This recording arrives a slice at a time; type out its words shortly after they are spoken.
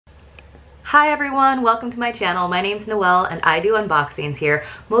Hi everyone, welcome to my channel. My name's Noelle and I do unboxings here,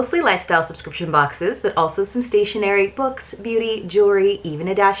 mostly lifestyle subscription boxes, but also some stationery, books, beauty, jewelry, even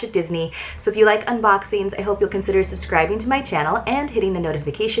a dash of Disney. So if you like unboxings, I hope you'll consider subscribing to my channel and hitting the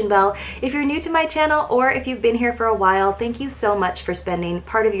notification bell. If you're new to my channel or if you've been here for a while, thank you so much for spending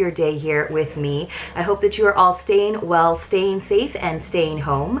part of your day here with me. I hope that you are all staying well, staying safe, and staying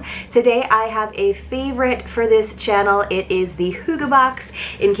home. Today I have a favorite for this channel. It is the Hygge Box.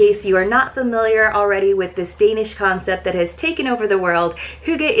 In case you are not familiar already with this Danish concept that has taken over the world,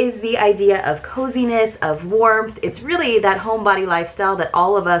 hygge is the idea of coziness, of warmth. It's really that homebody lifestyle that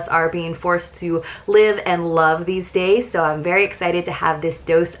all of us are being forced to live and love these days. So I'm very excited to have this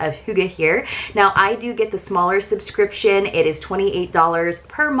dose of hygge here. Now I do get the smaller subscription. It is $28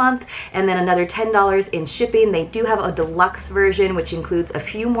 per month and then another $10 in shipping. They do have a deluxe version which includes a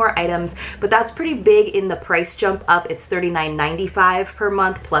few more items, but that's pretty big in the price jump up. It's $39.95 per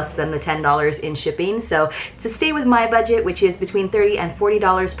month plus then the $10 in shipping. So to stay with my budget, which is between $30 and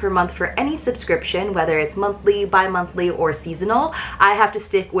 $40 per month for any subscription, whether it's monthly, bi-monthly, or seasonal, I have to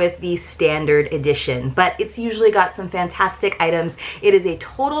stick with the standard edition. But it's usually got some fantastic items. It is a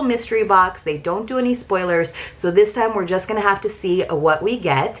total mystery box. They don't do any spoilers. So this time we're just gonna have to see what we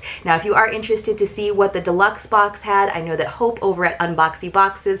get. Now, if you are interested to see what the deluxe box had, I know that Hope over at Unboxy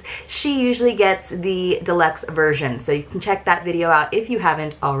Boxes, she usually gets the deluxe version. So you can check that video out if you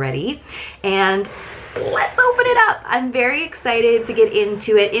haven't already. And let's open it up. I'm very excited to get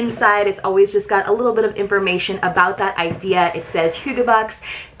into it. Inside, it's always just got a little bit of information about that idea. It says Hygge Box,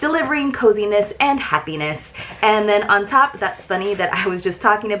 delivering coziness and happiness. And then on top, that's funny that I was just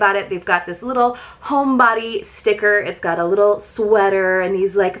talking about it, they've got this little homebody sticker. It's got a little sweater and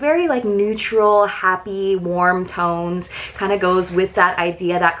these very neutral, happy, warm tones. Kind of goes with that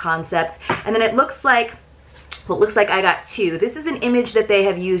idea, that concept. And then it looks like, well, it looks like I got two. This is an image that they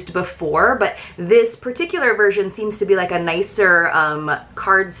have used before, but this particular version seems to be like a nicer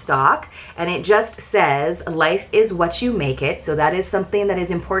cardstock, and it just says, life is what you make it. So that is something that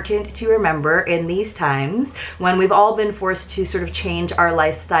is important to remember in these times when we've all been forced to sort of change our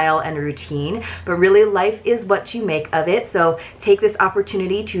lifestyle and routine, but really life is what you make of it. So take this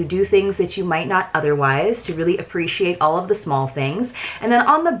opportunity to do things that you might not otherwise, to really appreciate all of the small things. And then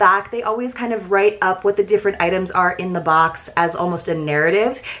on the back, they always kind of write up what the different items are in the box as almost a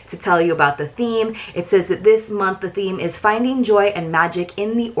narrative to tell you about the theme. It says that this month the theme is finding joy and magic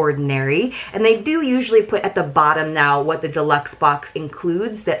in the ordinary, and they do usually put at the bottom now what the deluxe box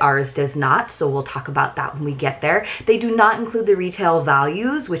includes that ours does not, so we'll talk about that when we get there. They do not include the retail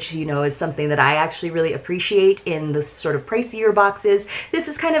values, which is something that I actually really appreciate in the sort of pricier boxes. This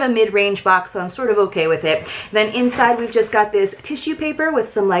is kind of a mid-range box, so I'm sort of okay with it. Then inside we've just got this tissue paper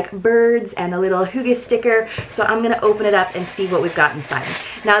with some birds and a little hygge sticker. So I'm gonna open it up and see what we've got inside.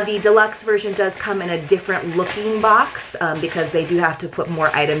 Now the deluxe version does come in a different looking box because they do have to put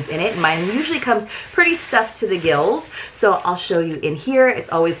more items in it. Mine usually comes pretty stuffed to the gills. So I'll show you in here. It's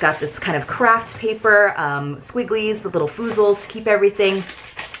always got this kind of craft paper, squigglies, the little foozles to keep everything.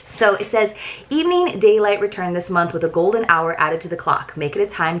 So it says, evening daylight returned this month with a golden hour added to the clock. Make it a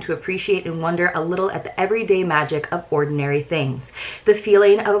time to appreciate and wonder a little at the everyday magic of ordinary things. The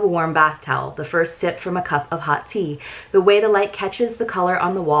feeling of a warm bath towel, the first sip from a cup of hot tea, the way the light catches the color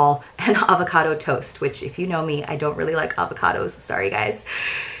on the wall, and avocado toast, which if you know me, I don't really like avocados. Sorry guys.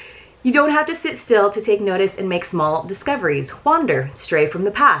 You don't have to sit still to take notice and make small discoveries. Wander, stray from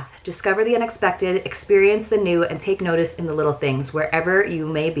the path, discover the unexpected, experience the new, and take notice in the little things wherever you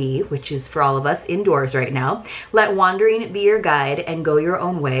may be, which is for all of us indoors right now. Let wandering be your guide and go your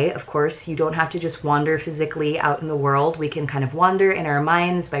own way. Of course, you don't have to just wander physically out in the world. We can kind of wander in our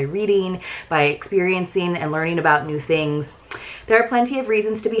minds by reading, by experiencing and learning about new things. There are plenty of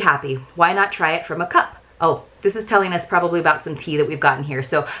reasons to be happy. Why not try it from a cup? Oh, this is telling us probably about some tea that we've gotten here.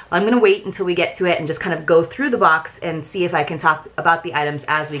 So I'm gonna wait until we get to it and just kind of go through the box and see if I can talk about the items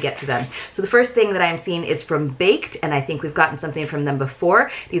as we get to them. So the first thing that I'm seeing is from Baked, and I think we've gotten something from them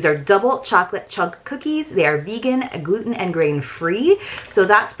before. These are double chocolate chunk cookies. They are vegan, gluten, and grain free. So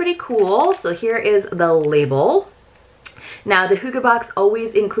that's pretty cool. So here is the label. Now, the Hygge Box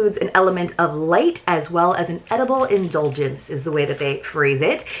always includes an element of light as well as an edible indulgence is the way that they phrase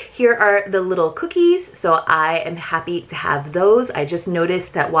it. Here are the little cookies, so I am happy to have those. I just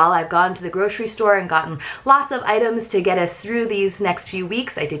noticed that while I've gone to the grocery store and gotten lots of items to get us through these next few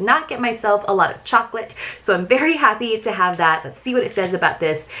weeks, I did not get myself a lot of chocolate, so I'm very happy to have that. Let's see what it says about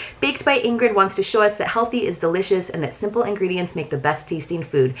this. Baked by Ingrid wants to show us that healthy is delicious and that simple ingredients make the best tasting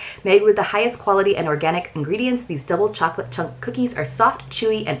food. Made with the highest quality and organic ingredients, these double chocolate chunk cookies are soft,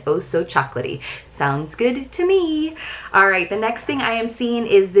 chewy, and oh so chocolatey. Sounds good to me. All right, the next thing I am seeing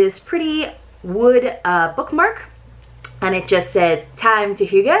is this pretty wood bookmark, and it just says time to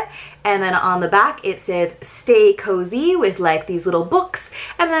hygge, and then on the back it says stay cozy with like these little books,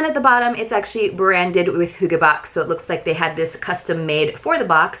 and then at the bottom it's actually branded with Hygge Box, so it looks like they had this custom made for the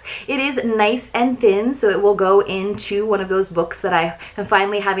box. It is nice and thin, so it will go into one of those books that I am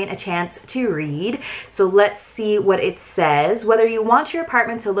finally having a chance to read. So let's see what it says. Whether you want your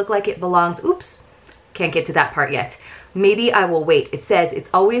apartment to look like it belongs, oops, can't get to that part yet. Maybe I will wait. It says it's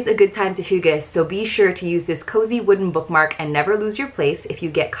always a good time to hygge, so be sure to use this cozy wooden bookmark and never lose your place if you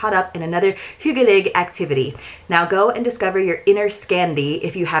get caught up in another hyggelig activity. Now go and discover your inner Scandi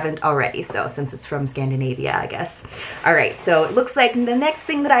if you haven't already. So since it's from Scandinavia, I guess. All right, so it looks like the next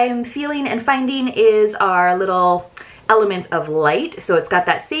thing that I am feeling and finding is our little element of light. So it's got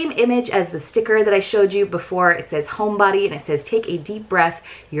that same image as the sticker that I showed you before. It says homebody, and it says take a deep breath,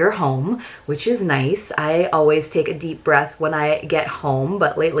 you're home, which is nice. I always take a deep breath when I get home,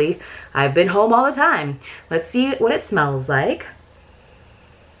 but lately I've been home all the time. Let's see what it smells like.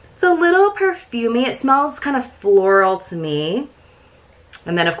 It's a little perfumey. It smells kind of floral to me.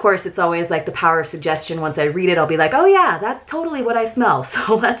 And then of course it's always like the power of suggestion. Once I read it, I'll be like, oh yeah, that's totally what I smell.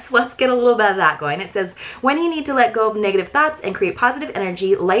 So let's get a little bit of that going. It says, when you need to let go of negative thoughts and create positive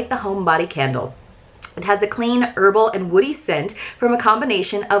energy, light the homebody candle. It has a clean, herbal, and woody scent from a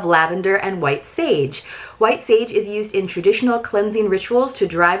combination of lavender and white sage. White sage is used in traditional cleansing rituals to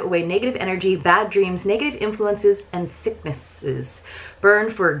drive away negative energy, bad dreams, negative influences, and sicknesses. Burn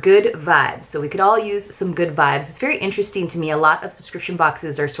for good vibes. So we could all use some good vibes. It's very interesting to me. A lot of subscription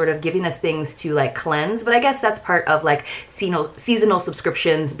boxes are sort of giving us things to like cleanse, but I guess that's part of like seasonal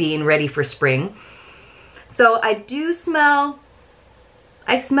subscriptions being ready for spring. So I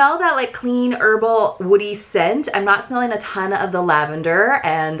smell that like clean herbal woody scent. I'm not smelling a ton of the lavender,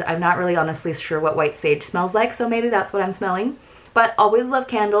 and I'm not really honestly sure what white sage smells like, so maybe that's what I'm smelling. But always love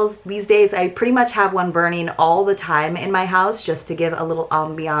candles. These days I pretty much have one burning all the time in my house just to give a little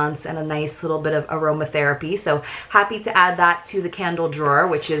ambiance and a nice little bit of aromatherapy. So happy to add that to the candle drawer,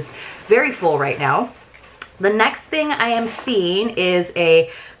 which is very full right now. The next thing I am seeing is a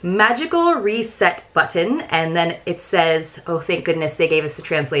magical reset button, and then it says, oh thank goodness they gave us the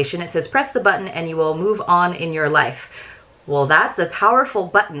translation, it says press the button and you will move on in your life. Well, that's a powerful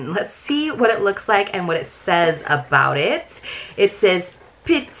button. Let's see what it looks like and what it says about it. It says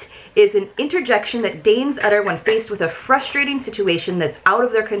pit is an interjection that Danes utter when faced with a frustrating situation that's out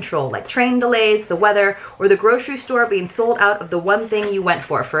of their control, like train delays, the weather, or the grocery store being sold out of the one thing you went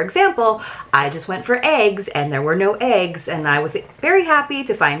for. For example, I just went for eggs and there were no eggs, and I was very happy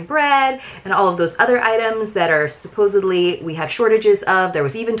to find bread and all of those other items that are supposedly we have shortages of. There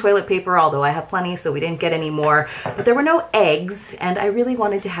was even toilet paper, although I have plenty, so we didn't get any more, but there were no eggs, and I really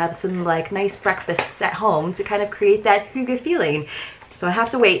wanted to have some like nice breakfasts at home to kind of create that hygge feeling. So I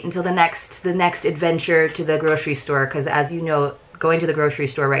have to wait until the next adventure to the grocery store, because as you know, going to the grocery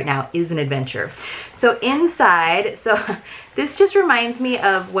store right now is an adventure. So inside, so this just reminds me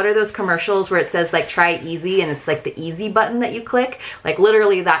of, what are those commercials where it says like try easy, and it's like the easy button that you click? Like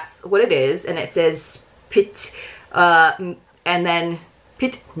literally that's what it is, and it says pit, and then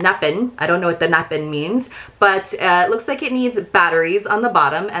pit nappen. I don't know what the nappen means, but it looks like it needs batteries on the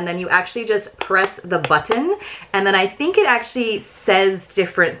bottom, and then you actually just press the button, and then I think it actually says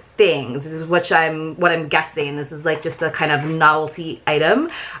different things. This is what I'm guessing. This is like just a kind of novelty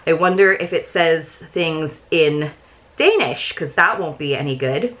item. I wonder if it says things in Danish, because that won't be any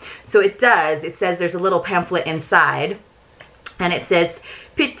good. So it does. It says there's a little pamphlet inside, and it says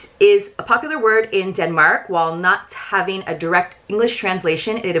pit is a popular word in Denmark. While not having a direct English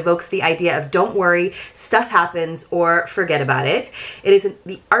translation, it evokes the idea of don't worry, stuff happens, or forget about it. It is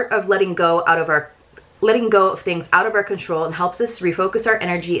the art of letting go of things out of our control, and helps us refocus our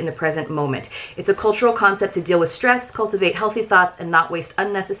energy in the present moment. It's a cultural concept to deal with stress, cultivate healthy thoughts, and not waste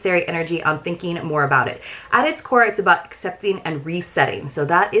unnecessary energy on thinking more about it. At its core, it's about accepting and resetting. So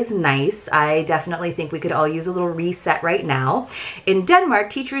that is nice. I definitely think we could all use a little reset right now. In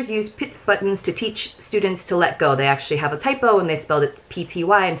Denmark, teachers use pit buttons to teach students to let go. They actually have a typo and they spelled it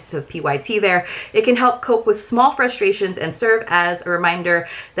PTY instead of PYT there. It can help cope with small frustrations and serve as a reminder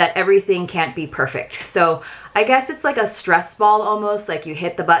that everything can't be perfect. So I guess it's like a stress ball almost, like you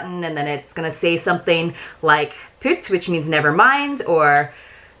hit the button and then it's gonna say something like pit, which means never mind, or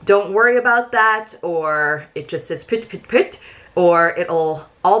don't worry about that, or it just says pit, pit, pit, or it'll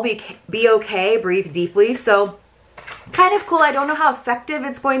all be okay, breathe deeply. So kind of cool. I don't know how effective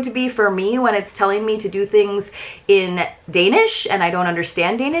it's going to be for me when it's telling me to do things in Danish and I don't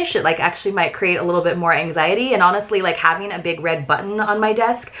understand Danish. It like actually might create a little bit more anxiety, and honestly, like having a big red button on my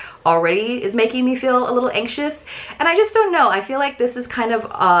desk already is making me feel a little anxious, and I just don't know. I feel like this is kind of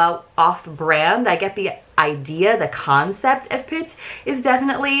off-brand. I get the idea, the concept of pyt is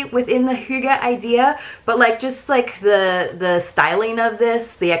definitely within the hygge idea, but like just like the styling of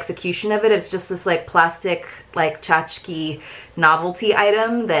this, the execution of it, it's just this like plastic like tchotchke novelty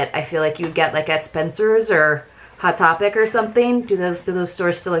item that I feel like you'd get like at Spencer's or Hot Topic or something. Do those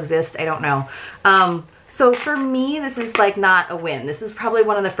stores still exist? I don't know. So for me, this is like not a win. This is probably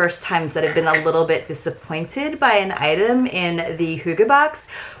one of the first times that I've been a little bit disappointed by an item in the Hygge Box,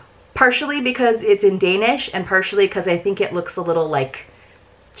 partially because it's in Danish and partially because I think it looks a little like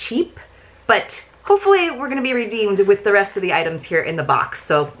cheap, but hopefully we're going to be redeemed with the rest of the items here in the box.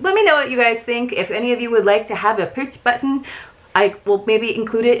 So let me know what you guys think. If any of you would like to have a pyt button, I will maybe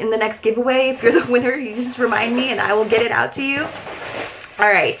include it in the next giveaway. If you're the winner, you just remind me and I will get it out to you. All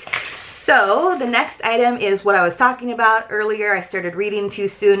right. So the next item is what I was talking about earlier. I started reading too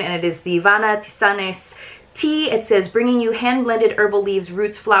soon, and it is the Vana Tisanes tea. It says bringing you hand-blended herbal leaves,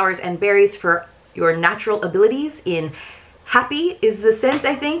 roots, flowers, and berries for your natural abilities. In Happy is the scent,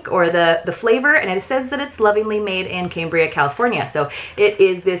 I think, or the flavor, and it says that it's lovingly made in Cambria, California. So it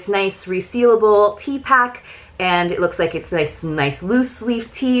is this nice resealable tea pack, and it looks like it's nice loose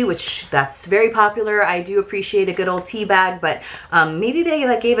leaf tea, which that's very popular. I do appreciate a good old tea bag, but maybe they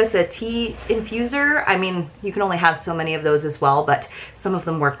like gave us a tea infuser. I mean, you can only have so many of those as well, but some of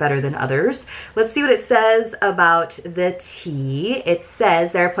them work better than others. Let's see what it says about the tea. It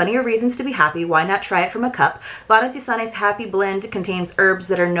says there are plenty of reasons to be happy. Why not try it from a cup? Vana Tisane's Happy Blend contains herbs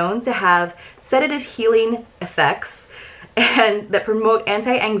that are known to have sedative healing effects and that promote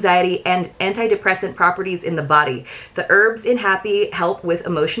anti-anxiety and antidepressant properties in the body. The herbs in Happy help with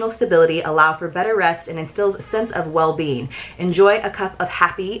emotional stability, allow for better rest, and instills a sense of well-being. Enjoy a cup of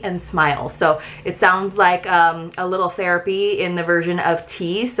Happy and smile. So it sounds like a little therapy in the version of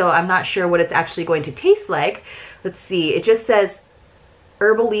tea, so I'm not sure what it's actually going to taste like. Let's see, it just says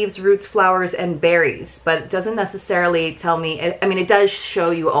herbal leaves, roots, flowers, and berries, but it doesn't necessarily tell me. I mean, it does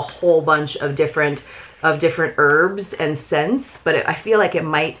show you a whole bunch of different herbs and scents, but I feel like it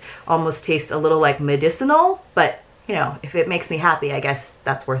might almost taste a little like medicinal, but you know, if it makes me happy, I guess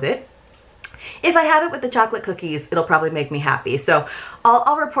that's worth it. If I have it with the chocolate cookies, it'll probably make me happy. So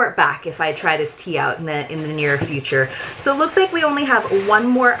I'll report back if I try this tea out in the near future. So it looks like we only have one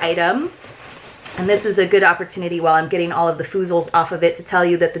more item. And this is a good opportunity while I'm getting all of the foozles off of it to tell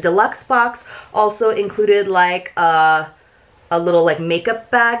you that the deluxe box also included like a little like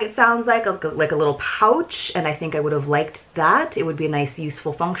makeup bag, it sounds like a little pouch, and I think I would have liked that. It would be a nice,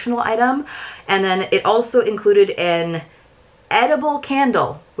 useful, functional item. And then it also included an edible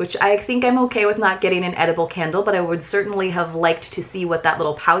candle, which I think I'm okay with not getting an edible candle, but I would certainly have liked to see what that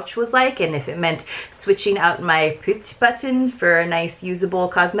little pouch was like, and if it meant switching out my pyt button for a nice, usable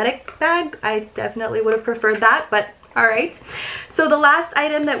cosmetic bag, I definitely would have preferred that, but all right. So the last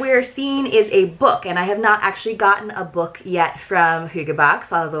item that we are seeing is a book, and I have not actually gotten a book yet from Hygge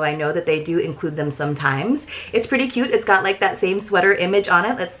Box, although I know that they do include them sometimes. It's pretty cute. It's got like that same sweater image on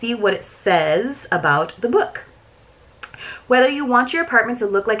it. Let's see what it says about the book. Whether you want your apartment to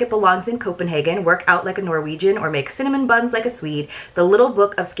look like it belongs in Copenhagen, work out like a Norwegian, or make cinnamon buns like a Swede, the Little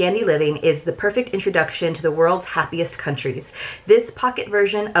Book of Scandi Living is the perfect introduction to the world's happiest countries. This pocket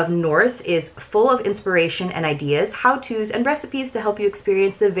version of North is full of inspiration and ideas, how-tos, and recipes to help you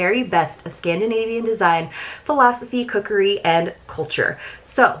experience the very best of Scandinavian design, philosophy, cookery, and culture.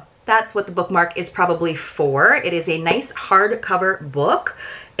 So that's what the bookmark is probably for. It is a nice hardcover book,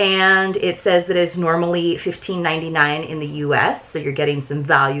 and it says that it's normally $15.99 in the US, so you're getting some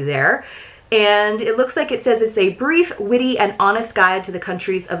value there. And it looks like it says it's a brief, witty, and honest guide to the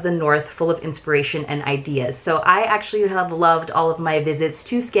countries of the North, full of inspiration and ideas. So I actually have loved all of my visits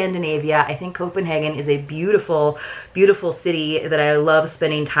to Scandinavia. I think Copenhagen is a beautiful, beautiful city that I love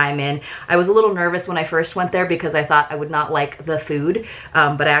spending time in. I was a little nervous when I first went there because I thought I would not like the food,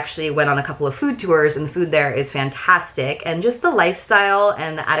 but I actually went on a couple of food tours, and the food there is fantastic. And just the lifestyle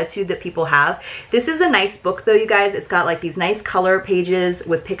and the attitude that people have. This is a nice book though, you guys. It's got like these nice color pages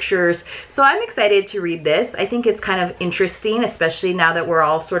with pictures. So I'm excited to read this. I think it's kind of interesting, especially now that we're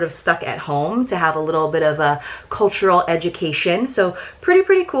all sort of stuck at home, to have a little bit of a cultural education. So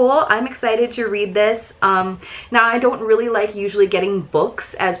pretty cool. I'm excited to read this. Now I don't really like usually getting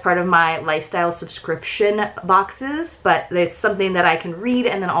books as part of my lifestyle subscription boxes, but it's something that I can read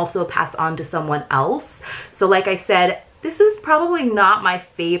and then also pass on to someone else. So like I said, This is probably not my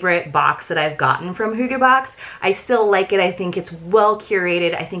favorite box that I've gotten from Hygge Box. I still like it. I think it's well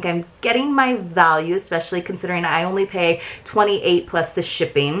curated. I think I'm getting my value, especially considering I only pay $28 plus the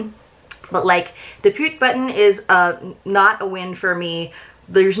shipping. But like, the Pute button is not a win for me.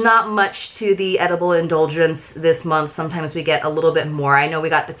 There's not much to the edible indulgence this month. Sometimes we get a little bit more. I know we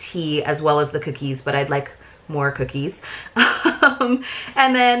got the tea as well as the cookies, but I'd like more cookies. And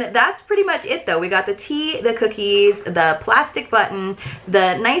then that's pretty much it though. We got the tea, the cookies, the plastic button,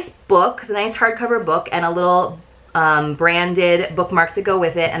 the nice book, the nice hardcover book, and a little branded bookmark to go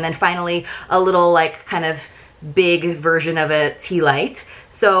with it. And then finally a little like kind of big version of a tea light.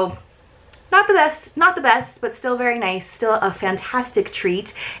 So not the best, but still very nice, still a fantastic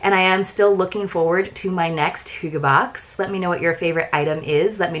treat, and I am still looking forward to my next Hygge Box. Let me know what your favorite item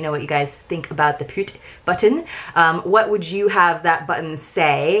is. Let me know what you guys think about the Pute button. What would you have that button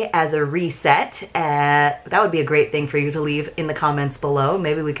say as a reset? That would be a great thing for you to leave in the comments below.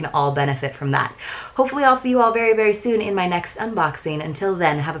 Maybe we can all benefit from that. Hopefully I'll see you all very, very soon in my next unboxing. Until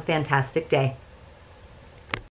then, have a fantastic day.